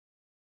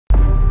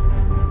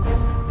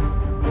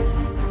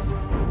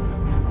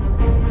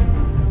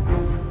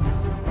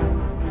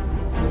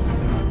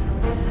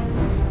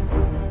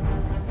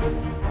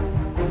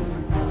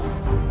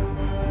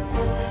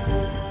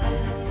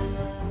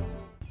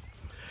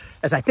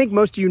As I think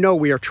most of you know,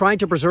 we are trying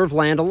to preserve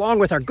land along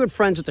with our good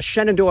friends at the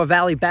Shenandoah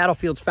Valley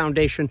Battlefields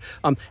Foundation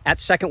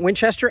at Second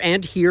Winchester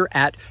and here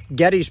at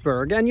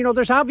Gettysburg. And, you know,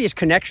 there's obvious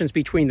connections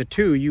between the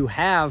two. You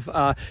have,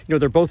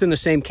 they're both in the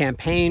same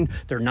campaign.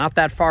 They're not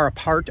that far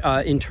apart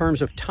in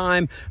terms of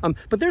time.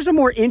 But there's a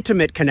more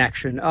intimate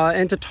connection.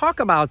 And to talk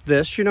about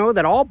this, you know,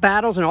 that all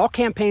battles and all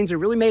campaigns are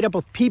really made up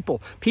of people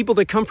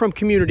that come from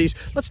communities.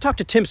 Let's talk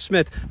to Tim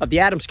Smith of the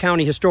Adams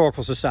County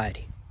Historical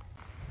Society.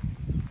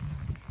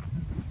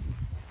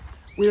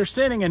 We are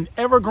standing in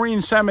Evergreen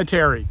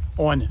Cemetery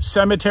on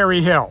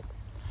Cemetery Hill,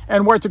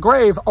 and we're at the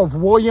grave of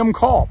William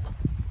Culp.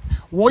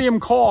 William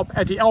Culp,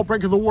 at the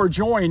outbreak of the war,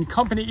 joined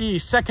Company E,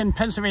 2nd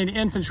Pennsylvania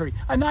Infantry,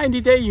 a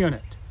 90-day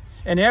unit.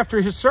 And after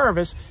his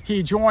service,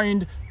 he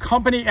joined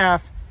Company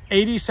F,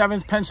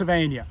 87th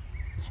Pennsylvania.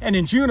 And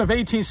in June of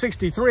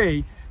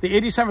 1863,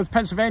 the 87th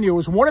Pennsylvania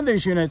was one of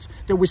those units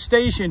that was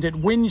stationed at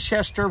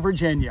Winchester,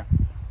 Virginia.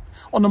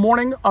 On the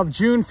morning of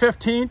June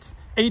 15th,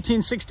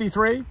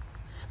 1863,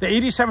 the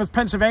 87th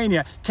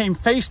Pennsylvania came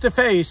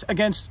face-to-face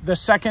against the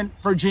 2nd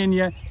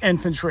Virginia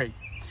Infantry.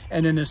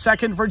 And in the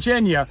 2nd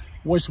Virginia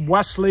was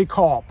Wesley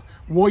Culp,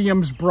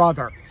 William's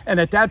brother. And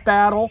at that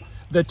battle,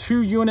 the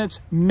two units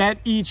met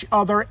each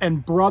other,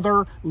 and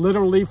brother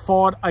literally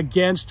fought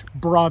against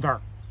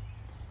brother.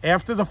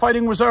 After the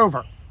fighting was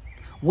over,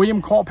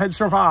 William Culp had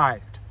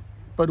survived,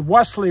 but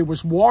Wesley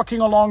was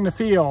walking along the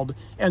field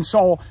and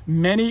saw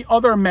many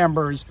other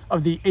members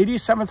of the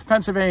 87th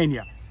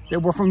Pennsylvania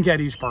that were from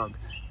Gettysburg,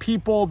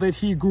 people that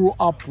he grew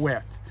up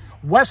with.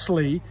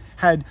 Wesley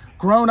had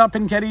grown up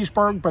in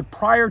Gettysburg, but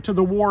prior to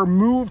the war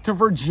moved to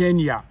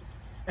Virginia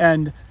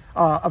and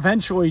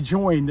eventually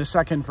joined the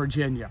 2nd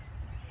Virginia.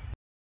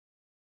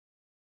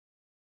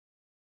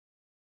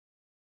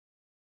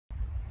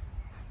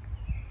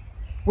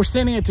 We're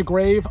standing at the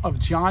grave of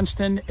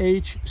Johnston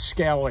H.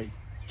 Skelly.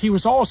 He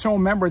was also a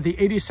member of the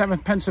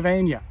 87th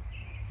Pennsylvania.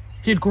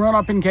 He had grown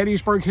up in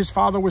Gettysburg. His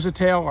father was a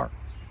tailor.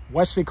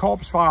 Wesley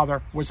Culp's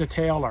father was a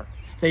tailor.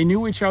 They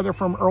knew each other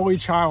from early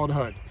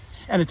childhood.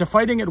 And at the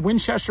fighting at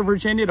Winchester,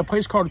 Virginia, at a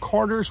place called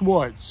Carter's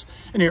Woods,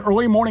 in the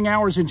early morning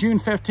hours of June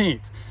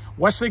 15th,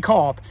 Wesley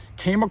Culp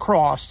came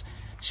across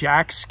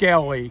Jack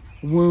Skelly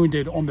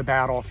wounded on the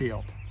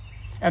battlefield.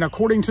 And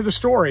according to the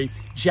story,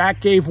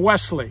 Jack gave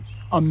Wesley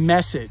a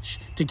message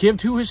to give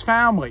to his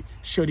family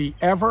should he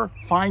ever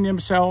find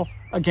himself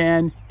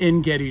again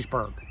in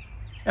Gettysburg.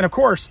 And of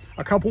course,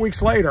 a couple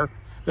weeks later,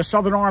 the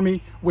Southern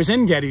Army was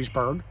in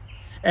Gettysburg,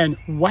 and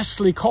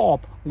Wesley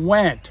Culp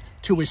went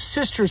to his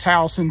sister's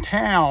house in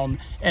town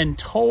and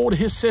told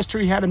his sister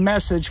he had a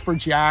message for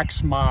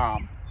Jack's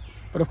mom.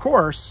 But of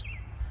course,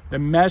 the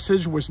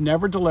message was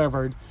never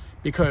delivered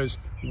because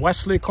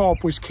Wesley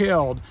Culp was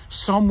killed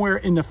somewhere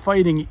in the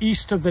fighting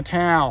east of the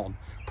town,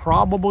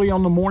 probably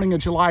on the morning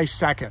of July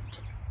 2nd.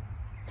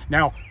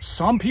 Now,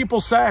 some people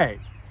say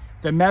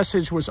the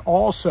message was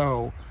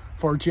also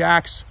for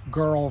Jack's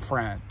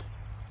girlfriend.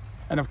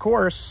 And of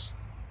course,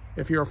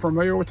 if you're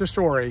familiar with the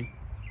story,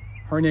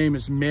 her name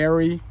is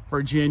Mary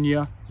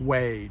Virginia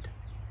Wade.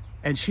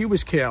 And she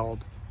was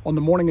killed on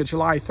the morning of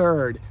July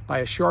 3rd by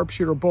a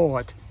sharpshooter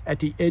bullet at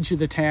the edge of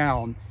the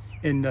town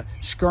in the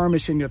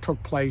skirmishing that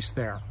took place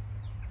there.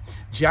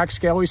 Jack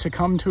Skelly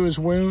succumbed to his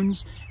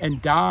wounds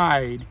and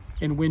died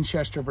in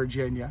Winchester,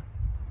 Virginia.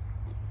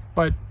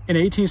 But in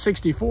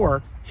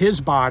 1864,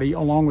 his body,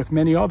 along with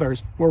many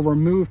others, were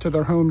removed to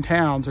their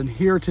hometowns. And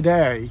here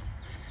today,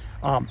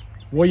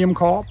 William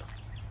Culp,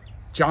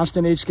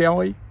 Johnston H.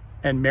 Skelly,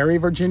 and Mary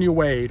Virginia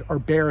Wade are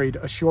buried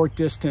a short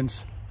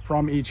distance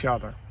from each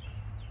other.